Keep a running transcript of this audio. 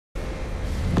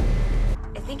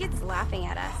think it's laughing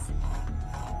at us.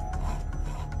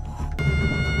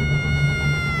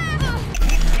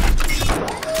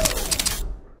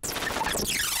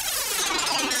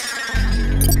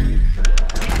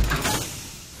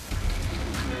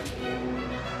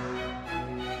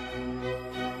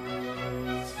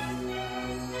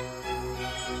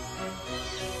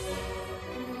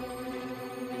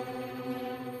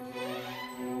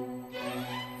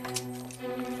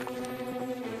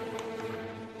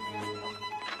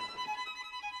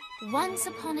 Once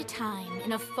upon a time,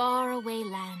 in a faraway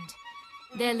land,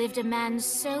 there lived a man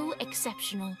so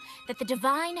exceptional that the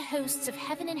divine hosts of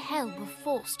heaven and hell were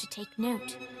forced to take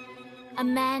note. A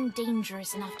man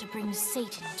dangerous enough to bring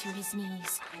Satan to his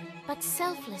knees, but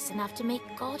selfless enough to make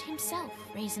God himself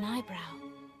raise an eyebrow.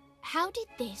 How did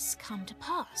this come to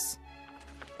pass?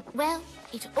 Well,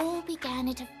 it all began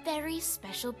at a very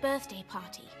special birthday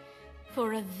party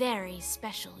for a very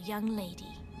special young lady.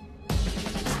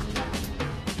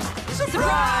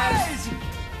 Surprise!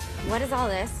 What is all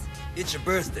this? It's your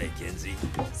birthday, Kinsey.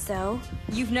 So?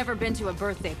 You've never been to a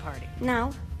birthday party?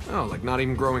 No. Oh, like not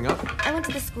even growing up? I went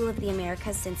to the School of the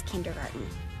Americas since kindergarten.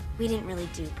 We didn't really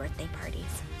do birthday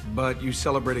parties. But you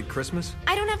celebrated Christmas?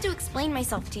 I don't have to explain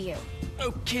myself to you.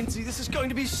 Oh, Kinsey, this is going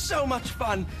to be so much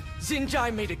fun.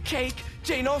 Xinjai made a cake,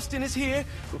 Jane Austen is here,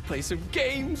 we'll play some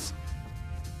games.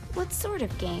 What sort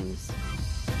of games?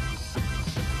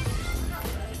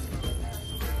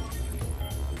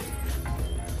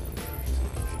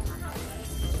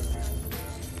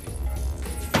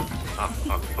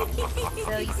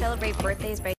 So you celebrate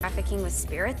birthdays by trafficking with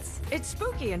spirits? It's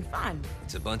spooky and fun.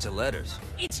 It's a bunch of letters.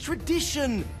 It's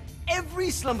tradition.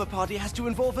 Every slumber party has to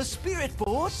involve a spirit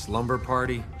board. Slumber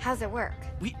party? How's it work?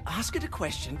 We ask it a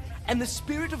question, and the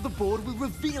spirit of the board will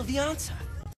reveal the answer.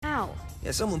 How?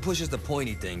 Yeah, someone pushes the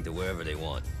pointy thing to wherever they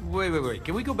want. Wait.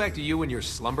 Can we go back to you and your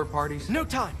slumber parties? No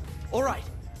time. All right.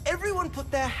 Everyone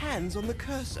put their hands on the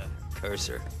cursor.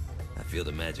 Cursor. I feel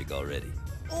the magic already.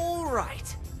 All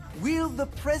right. Will the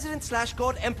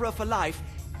President/God Emperor for life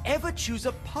ever choose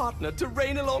a partner to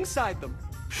reign alongside them?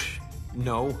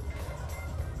 No.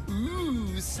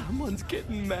 Ooh, someone's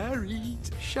getting married.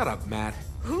 Shut up, Matt.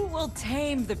 Who will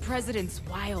tame the president's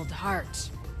wild heart?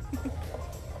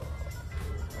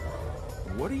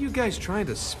 What are you guys trying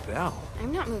to spell?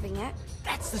 I'm not moving it.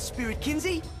 That's the spirit,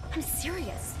 Kinsey. I'm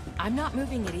serious. I'm not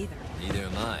moving it either. Neither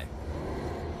am I.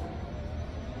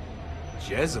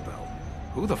 Jezebel?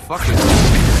 Who the fuck is...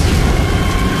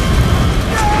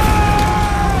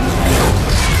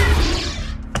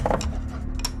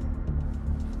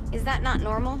 Is that not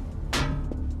normal?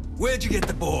 Where'd you get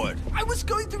the board? I was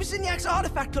going through Signac's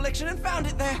artifact collection and found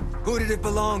it there. Who did it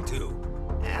belong to?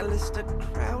 Alistair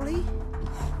Crowley?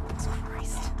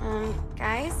 Christ.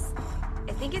 Guys?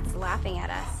 I think it's laughing at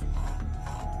us.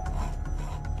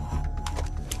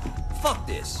 Fuck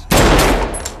this.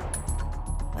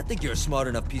 I think you're a smart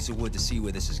enough piece of wood to see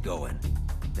where this is going.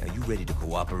 Now, you ready to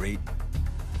cooperate?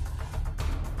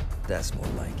 That's more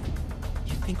like it.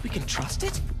 You think we can trust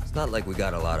it? It's not like we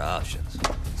got a lot of options.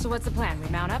 So what's the plan? We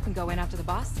mount up and go in after the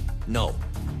boss? No,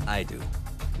 I do.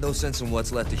 No sense in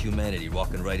what's left of humanity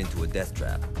walking right into a death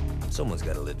trap. Someone's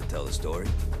gotta live to tell the story.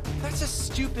 That's a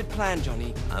stupid plan,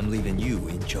 Johnny. I'm leaving you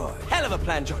in charge. Hell of a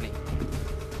plan, Johnny.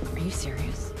 Are you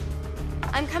serious?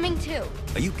 I'm coming too.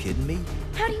 Are you kidding me?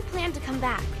 How do you plan to come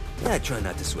back? Yeah, I try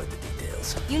not to sweat the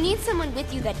details. You need someone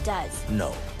with you that does.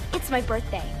 No. It's my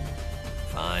birthday.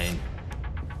 Fine.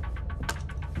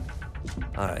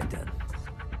 Alright then.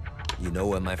 You know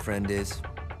where my friend is?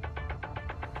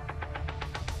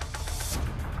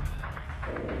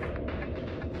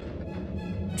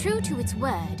 True to its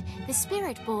word, the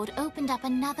spirit board opened up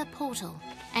another portal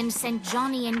and sent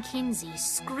Johnny and Kinsey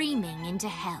screaming into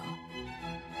hell.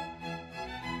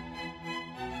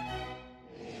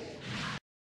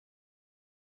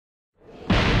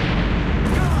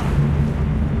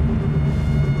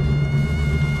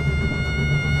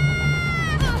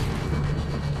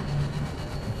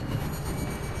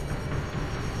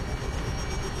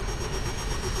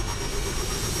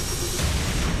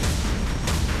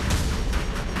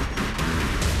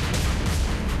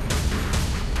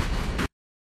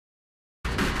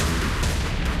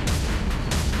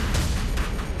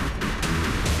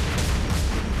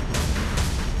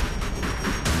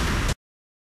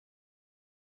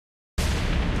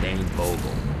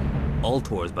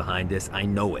 Ultor's behind this, I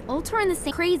know it. Ultor and the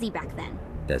same crazy back then.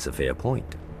 That's a fair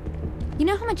point. You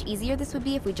know how much easier this would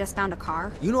be if we just found a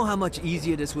car? You know how much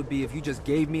easier this would be if you just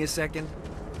gave me a second?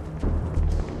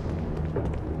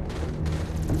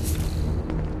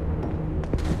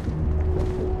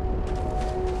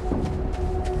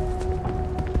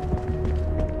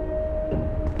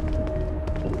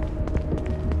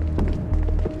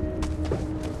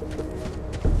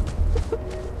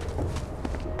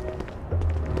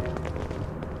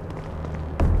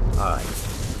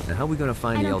 how are we gonna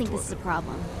find I the don't think L-Torp? this is a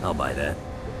problem. I'll buy that.